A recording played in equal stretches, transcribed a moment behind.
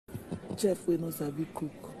chef wey no sabi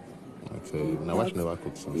cook. Okay, now watch never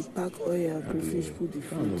cook He pack oil, crayfish, put the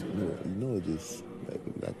food. No, you know this,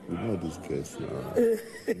 like we know this guest now. You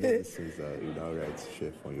know these things that you now write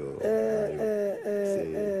chef on your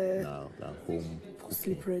say now home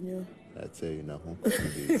cooking. Ypreneur. I tell you now home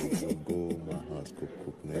cooking. They go my house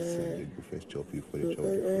cook. Next thing they go first chop you for the chop.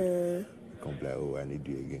 You come like, oh, I need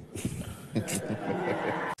you again.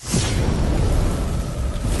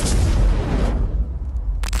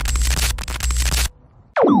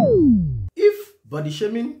 Body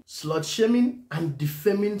shaming, slut shaming, and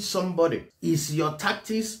defaming somebody is your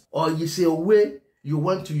tactics or is a way you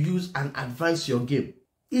want to use and advance your game.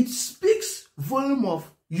 It speaks volume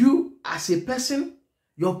of you as a person,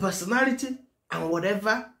 your personality, and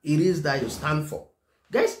whatever it is that you stand for.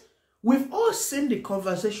 Guys, we've all seen the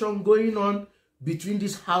conversation going on between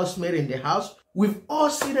this housemate in the house. We've all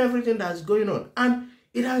seen everything that's going on. And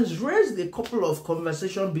it has raised a couple of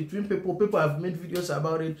conversations between people. People have made videos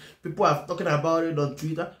about it. People have talking about it on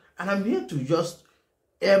Twitter. And I'm here to just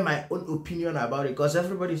air my own opinion about it because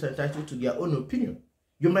everybody is entitled to their own opinion.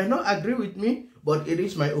 You might not agree with me, but it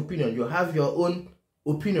is my opinion. You have your own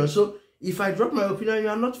opinion. So if I drop my opinion, you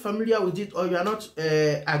are not familiar with it or you are not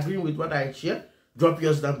agreeing with what I share, drop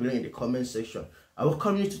yours down below in the comment section. I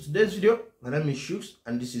welcome you to today's video. My name is Chuks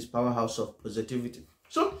and this is Powerhouse of Positivity.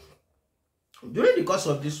 So, during the course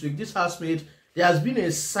of this week, this housemate, there has been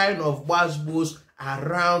a sign of was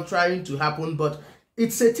around trying to happen, but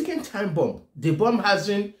it's a ticking time bomb. The bomb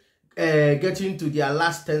hasn't getting to their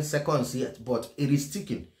last 10 seconds yet, but it is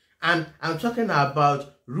ticking. And I'm talking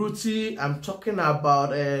about Ruti, I'm talking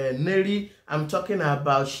about Nelly, I'm talking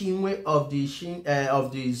about Chinwe of the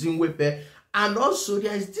Zinwe pair. And also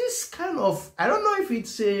there is this kind of, I don't know if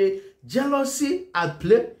it's a jealousy at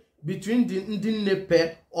play between the Ndine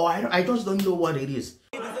pair, or I just don't know what it is.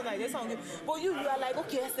 But you are like,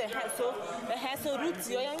 okay, so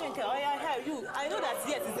Ruti, you. I know that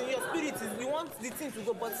yes, it's in your spirit, you want the thing to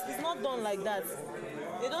go, but it's not done like that.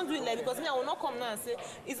 They don't do it like because me, I will not come now and say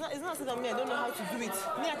it's not so that me, I don't know how to do it.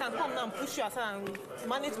 Me, I can come now and push you aside and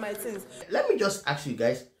manage my things. Let me just ask you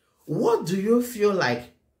guys, what do you feel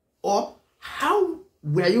like, or how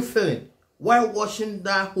were you feeling while watching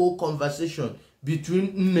that whole conversation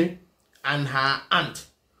between Nne and her aunt,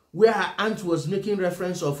 where her aunt was making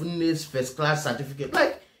reference of Nne's first class certificate?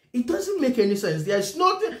 Like, it doesn't make any sense. There's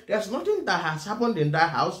nothing that has happened in that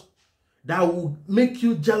house that will make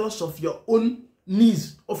you jealous of your own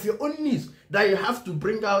niece, that you have to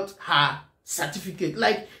bring out her certificate.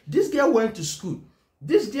 Like, this girl went to school.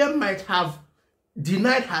 This girl might have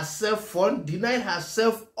denied herself fun, denied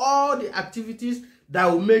herself all the activities that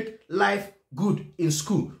will make life good in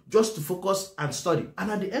school just to focus and study.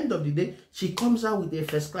 And at the end of the day, she comes out with a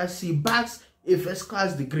first class, she bags a first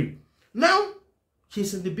class degree. Now,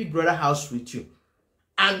 she's in the Big Brother house with you.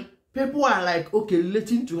 And people are like, okay,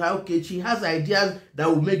 relating to her, okay, she has ideas that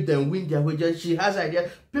will make them win their wages. She has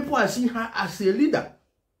ideas. People are seeing her as a leader.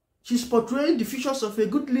 She's portraying the features of a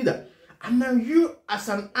good leader. And now you, as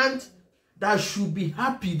an aunt, that should be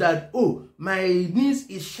happy that, oh, my niece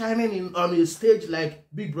is shining on a stage like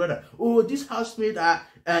Big Brother. Oh, this housemate are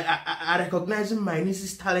recognizing my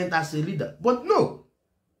niece's talent as a leader. But no,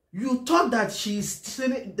 you thought that she's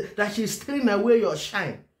stealing away your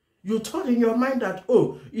shine. You thought in your mind that,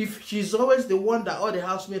 oh, if she's always the one that all the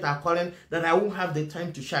housemates are calling, that I won't have the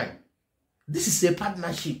time to shine. This is a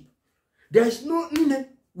partnership. There's no Nne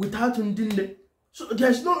without Ndinde. So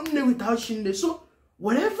there's no Nne without Shinde. So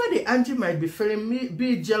whatever the auntie might be feeling,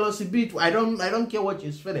 be it jealousy, be it, I don't care what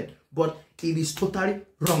she's feeling, but it is totally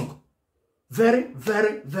wrong. Very,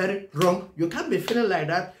 very, very wrong. You can't be feeling like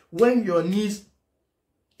that when your niece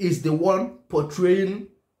is the one portraying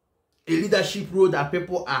a leadership role that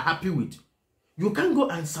people are happy with. You can't go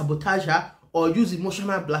and sabotage her or use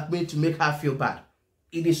emotional blackmail to make her feel bad.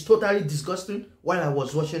 It is totally disgusting while I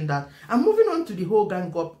was watching that. I'm moving on to the whole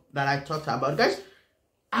gang up that I talked about. Guys,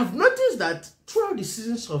 I've noticed that throughout the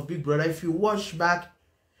seasons of Big Brother, if you watch back,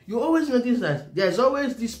 you always notice that there's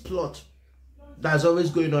always this plot that's always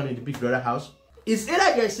going on in the Big Brother house. It's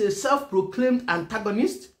either there's a self-proclaimed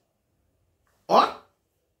antagonist or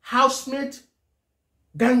housemate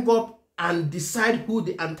gang up and decide who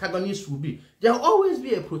the antagonist will be. There will always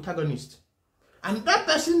be a protagonist. And that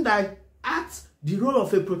person that acts the role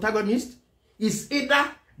of a protagonist is either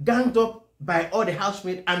ganged up by all the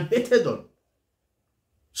housemates and hated on.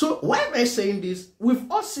 So why am I saying this? We've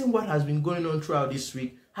all seen what has been going on throughout this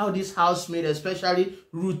week. How this housemate, especially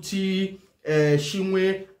Ruti,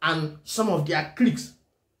 Chinwe, and some of their cliques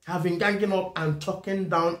have been ganging up and talking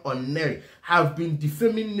down on Nelly, have been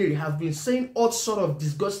defaming Nelly, have been saying all sort of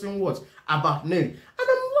disgusting words about Nelly. And I'm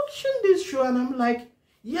watching this show and I'm like,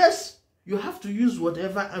 yes, you have to use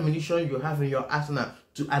whatever ammunition you have in your arsenal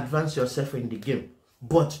to advance yourself in the game.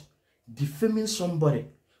 But defaming somebody,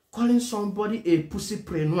 calling somebody a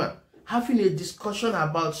pussy-preneur, having a discussion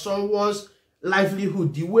about someone's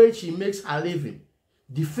livelihood, the way she makes her living,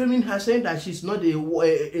 defaming her, saying that she's not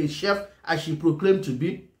a chef as she proclaimed to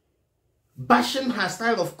be, bashing her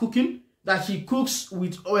style of cooking, that she cooks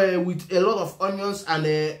with a lot of onions and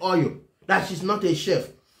oil, that she's not a chef,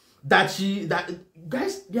 guys,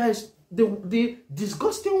 the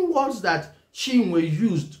disgusting words that Chinwe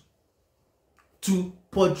used to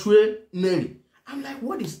portray Nelly. I'm like,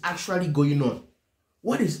 what is actually going on?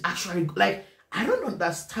 What is actually, like, I don't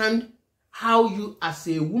understand how you as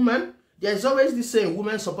a woman, there's always this saying,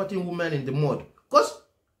 women supporting women in the mud. Because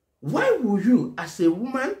why would you as a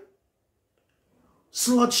woman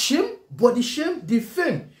slut shame, body shame,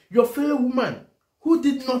 defame your fellow woman who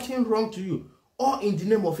did nothing wrong to you, or in the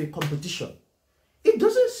name of a competition? It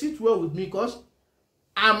doesn't sit well with me, because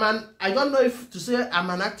I don't know if to say I'm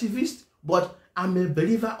an activist, but I'm a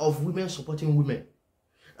believer of women supporting women.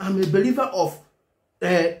 I'm a believer of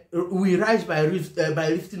we rise by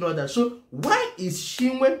lifting others. So why is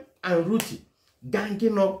Chinwe and Ruti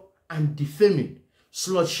ganging up and defaming,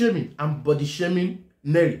 slut shaming, and body shaming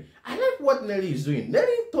Nelly? I like what Nelly is doing. Nelly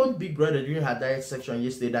told Big Brother during her diet section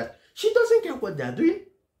yesterday that she doesn't care what they are doing.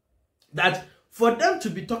 That for them to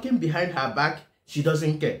be talking behind her back, she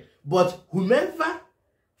doesn't care. But whomever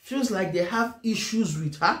feels like they have issues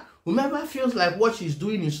with her, whomever feels like what she's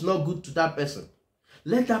doing is not good to that person,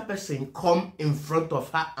 let that person come in front of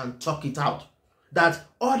her and talk it out. That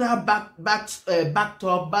other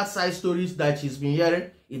backside stories that she's been hearing,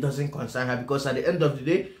 it doesn't concern her, because at the end of the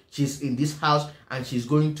day, she's in this house and she's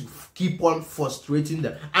going to keep on frustrating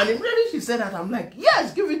them. And immediately she said that, I'm like,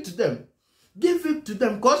 yes, give it to them. Give it to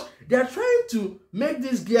them, because they're trying to make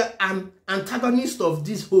this girl an antagonist of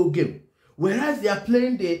this whole game, whereas they are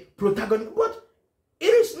playing the protagonist. But it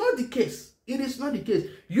is not the case. It is not the case.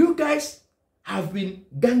 You guys have been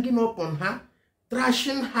ganging up on her,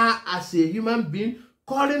 trashing her as a human being,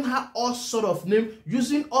 calling her all sort of names,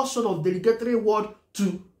 using all sort of derogatory word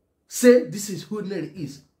to say this is who Nelly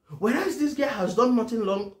is. Whereas this girl has done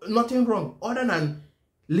nothing wrong other than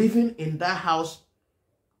living in that house,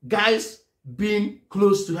 guys being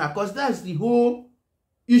close to her, because that's the whole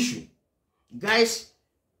issue. Guys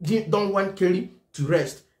don't want Kelly to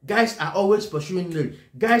rest. Guys are always pursuing Nelly.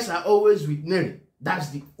 Guys are always with Nelly. That's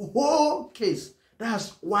the whole case.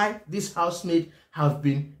 That's why this housemate have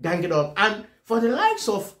been ganging up. And for the likes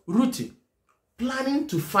of Ruti planning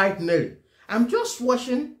to fight Nelly, I'm just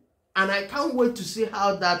watching and I can't wait to see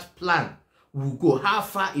how that plan will go, how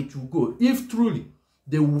far it will go, if truly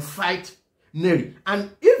they will fight Nelly. And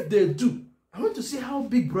if they do, I want to see how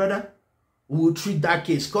Big Brother will treat that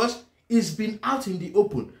case, because it's been out in the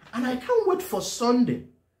open. And I can't wait for Sunday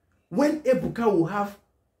when Ebuka will have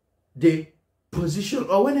the position,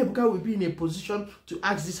 or when Ebuka will be in a position to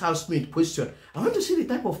ask this housemate question. I want to see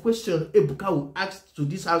the type of question Ebuka will ask to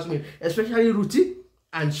this housemate, especially Ruti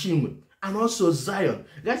and Chinwe, and also Zion.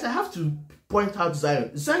 Guys, I have to point out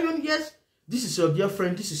Zion. Zion, yes, this is your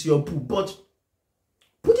girlfriend, this is your boo, but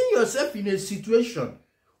putting yourself in a situation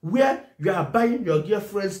where you are buying your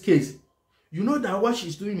girlfriend's case, you know that what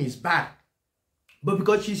she's doing is bad, but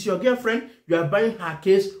because she's your girlfriend, you are buying her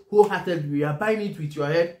case wholeheartedly, you are buying it with your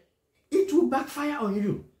head, it will backfire on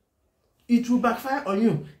you. It will backfire on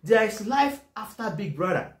you. There is life after Big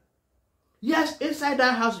Brother. Yes, inside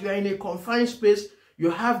that house, you are in a confined space. You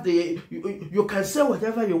have you can say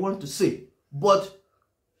whatever you want to say. But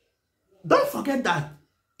don't forget that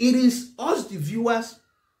it is us, the viewers,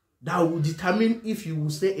 that will determine if you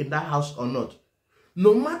will stay in that house or not.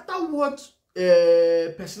 No matter what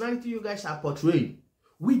personality you guys are portraying,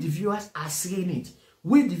 we, the viewers, are seeing it.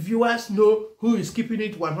 We, the viewers, know who is keeping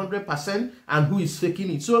it 100% and who is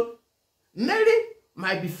faking it. So, Nelly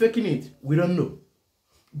might be faking it. We don't know.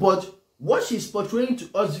 But what she's portraying to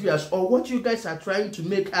us viewers, or what you guys are trying to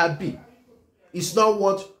make her be, is not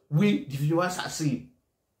what we, the viewers, are seeing.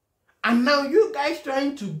 And now you guys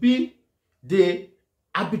trying to be the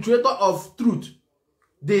arbitrator of truth.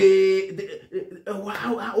 What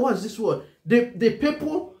is this word? The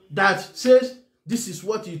people that says, this is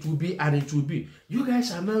what it will be and it will be. You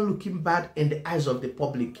guys are now looking bad in the eyes of the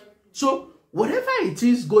public. So, whatever it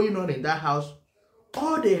is going on in that house,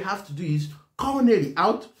 all they have to do is call Nelly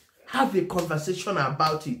out, have a conversation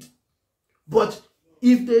about it. But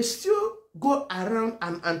if they still go around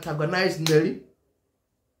and antagonize Nelly,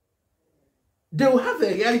 they will have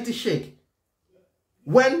a reality shake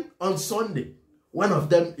when on Sunday, one of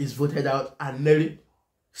them is voted out and Nelly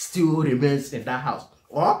still remains in that house.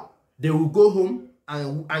 or they will go home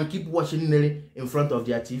and keep watching Nelly in front of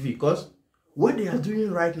their TV. Because what they are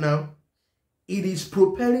doing right now, it is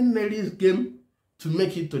propelling Nelly's game to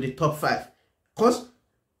make it to the top 5. Because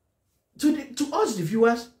to us, the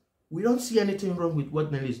viewers, we don't see anything wrong with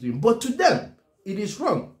what Nelly is doing. But to them, it is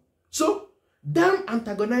wrong. So, them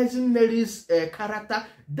antagonizing Nelly's character,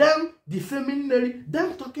 them defaming Nelly,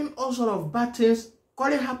 them talking all sort of bad things,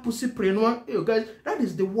 calling her pussy Ypreneur. Hey, guys, that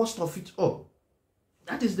is the worst of it all.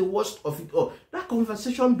 That is the worst of it all. That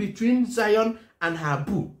conversation between Zion and her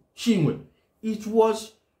boo, Chinwe, it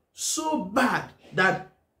was so bad that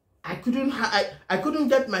I couldn't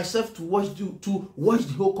get myself to watch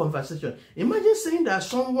the whole conversation. Imagine saying that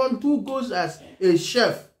someone who goes as a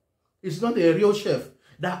chef is not a real chef.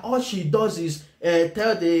 That all she does is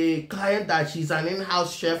tell the client that she's an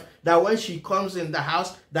in-house chef, that when she comes in the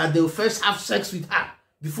house, that they'll first have sex with her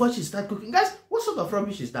before she starts cooking. Guys, what sort of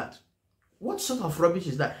rubbish is that? What sort of rubbish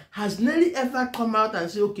is that? Has Nelly ever come out and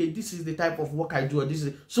say, okay, this is the type of work I do, or this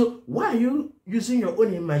is... So why are you using your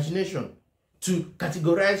own imagination to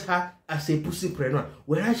categorize her as a pussy Ypreneur,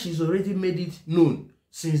 whereas she's already made it known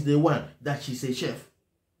since day one that she's a chef?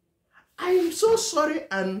 I am so sorry,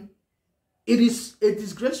 and it is a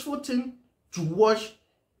disgraceful thing to watch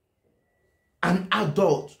an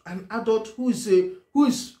adult who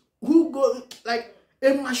goes like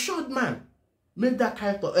a matured man make that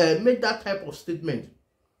type of statement.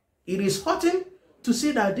 It is hurting to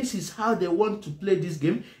see that this is how they want to play this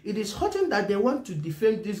game. It is hurting that they want to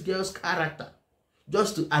defend this girl's character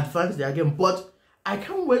just to advance their game. But I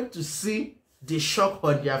can't wait to see the shock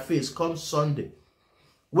on their face come Sunday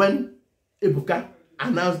when Ebuka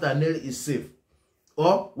announced that Nelly is safe,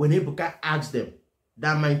 or when Ebuka asks them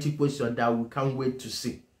that mighty question that we can't wait to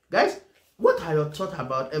see. Guys, what are your thoughts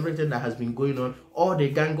about everything that has been going on, all the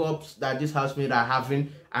gang-ups that this housemates are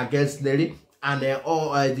having against Nelly, and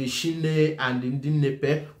all the Shine and the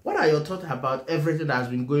Zinwe? What are your thoughts about everything that has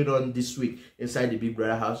been going on this week inside the Big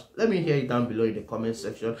Brother house? Let me hear it down below in the comment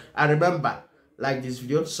section. And remember, like this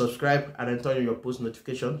video, subscribe, and then turn on your post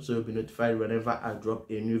notification so you'll be notified whenever I drop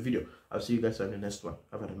a new video. I'll see you guys on the next one.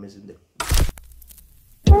 Have an amazing day.